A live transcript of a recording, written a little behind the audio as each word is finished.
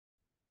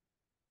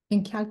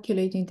in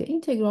calculating the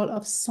integral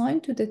of sine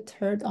to the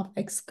third of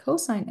x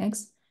cosine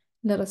x,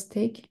 let us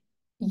take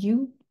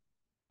u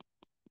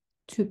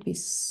to be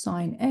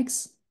sine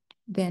x,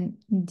 then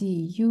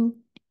du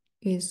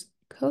is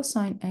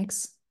cosine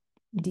x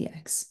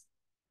dx.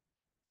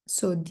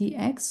 So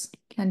dx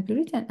can be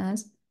written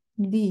as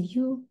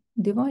du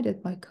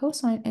divided by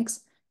cosine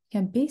x. You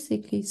can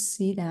basically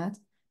see that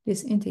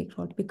this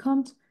integral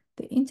becomes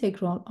the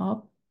integral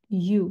of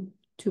u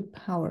to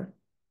power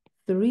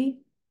 3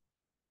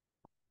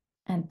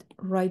 and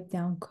write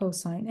down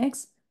cosine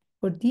x.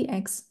 For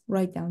dx,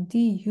 write down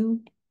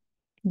du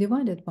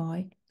divided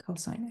by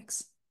cosine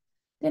x.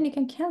 Then you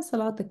can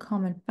cancel out the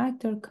common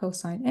factor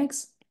cosine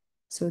x.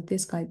 So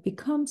this guy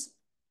becomes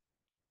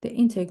the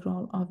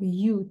integral of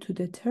u to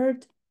the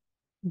third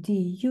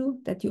du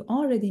that you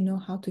already know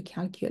how to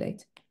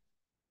calculate.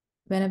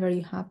 Whenever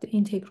you have the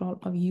integral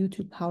of u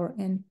to power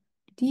n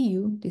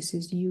du, this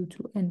is u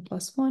to n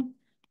plus 1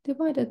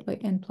 divided by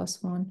n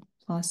plus 1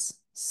 plus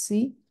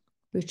c,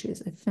 which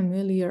is a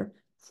familiar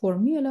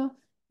formula.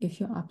 If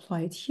you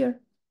apply it here,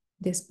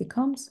 this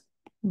becomes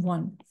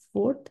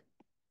 1/4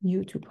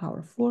 u to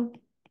power 4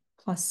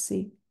 plus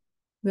c.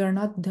 We are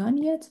not done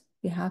yet.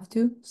 We have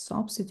to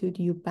substitute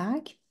u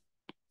back.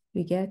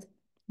 We get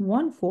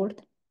 1/4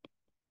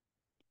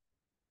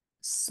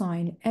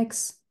 sine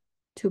x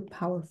to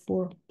power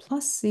 4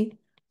 plus c,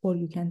 or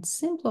you can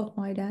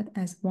simplify that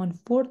as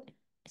 1/4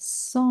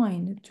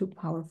 sine to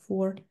power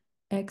 4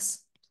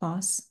 x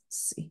plus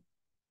c.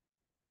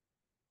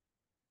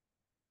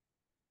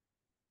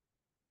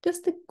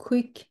 Just a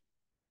quick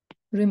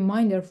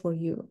reminder for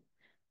you.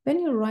 When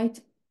you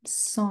write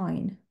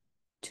sine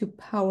to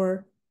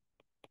power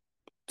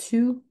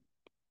 2,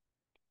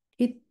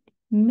 it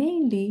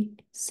mainly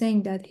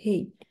saying that,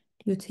 hey,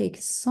 you take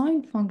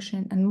sine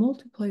function and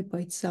multiply it by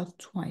itself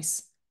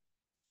twice.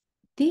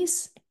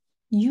 This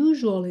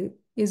usually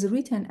is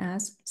written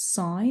as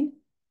sine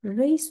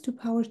raised to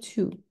power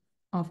 2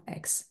 of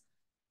x.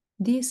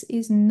 This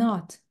is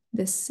not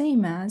the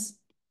same as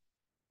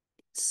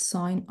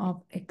sine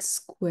of x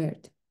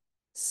squared.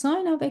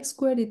 Sine of x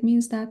squared, it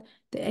means that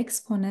the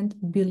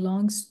exponent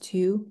belongs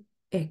to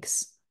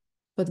x.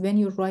 But when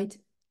you write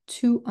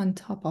 2 on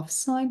top of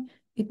sine,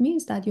 it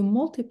means that you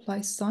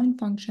multiply sine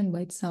function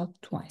by itself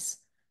twice.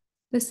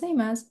 The same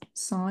as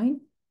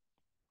sine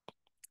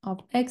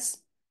of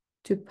x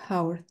to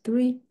power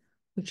 3,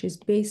 which is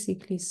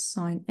basically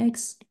sine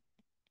x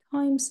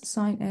times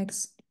sine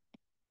x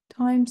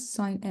times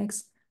sine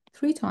x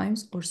 3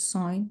 times, or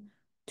sine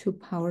to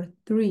power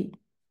 3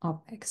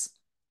 of x,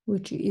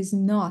 which is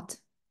not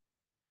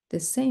the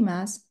same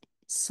as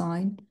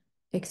sine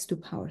x to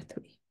power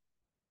 3.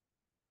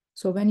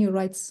 So when you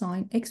write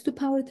sine x to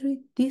power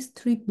 3, this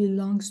 3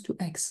 belongs to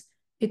x.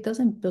 It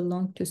doesn't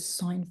belong to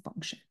sine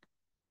function.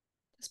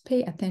 Just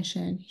pay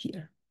attention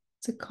here.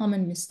 It's a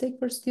common mistake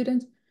for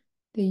students.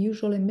 They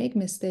usually make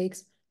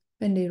mistakes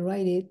when they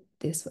write it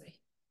this way.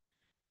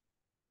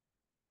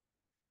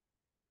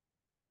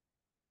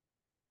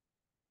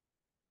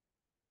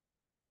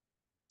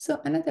 So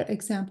another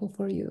example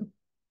for you.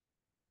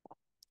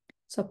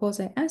 Suppose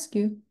I ask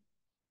you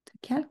to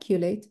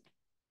calculate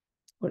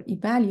or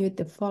evaluate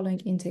the following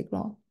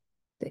integral.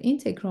 The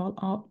integral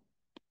of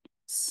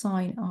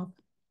sine of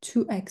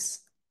 2x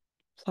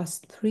plus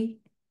 3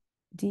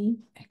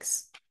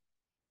 dx.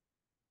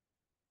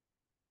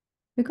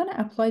 We're going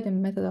to apply the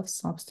method of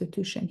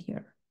substitution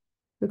here.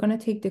 We're going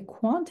to take the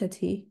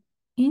quantity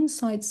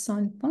inside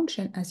sine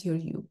function as your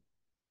u.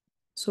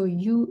 So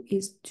u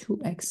is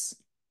 2x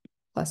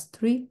plus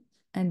 3,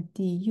 and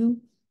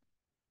du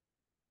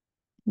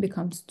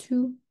becomes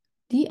 2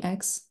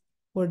 dx,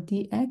 or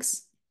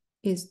dx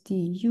is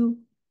du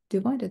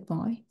divided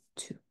by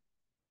 2.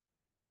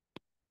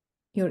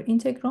 Your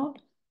integral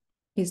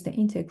is the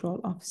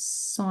integral of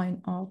sine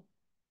of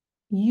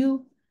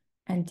u,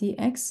 and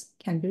dx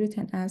can be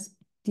written as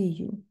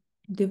du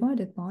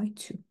divided by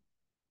 2.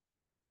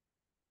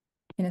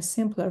 In a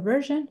simpler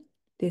version,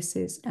 this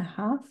is a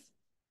half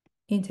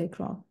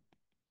integral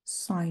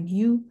sine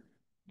u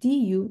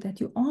du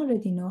that you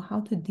already know how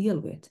to deal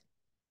with.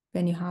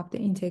 When you have the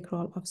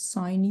integral of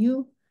sine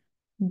u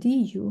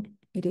du,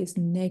 it is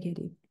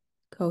negative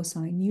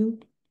cosine u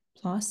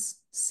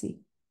plus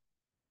c.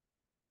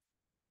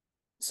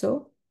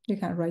 So you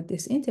can write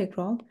this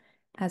integral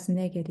as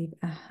negative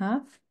a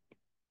half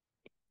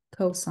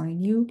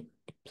cosine u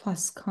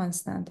plus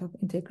constant of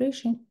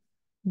integration.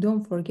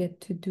 Don't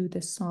forget to do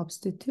the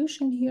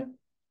substitution here.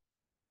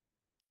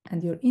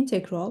 And your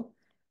integral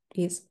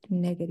is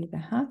negative a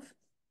half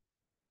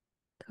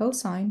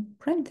cosine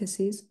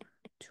parentheses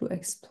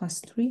 2x plus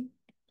 3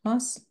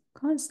 plus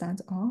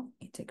constant of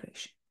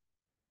integration.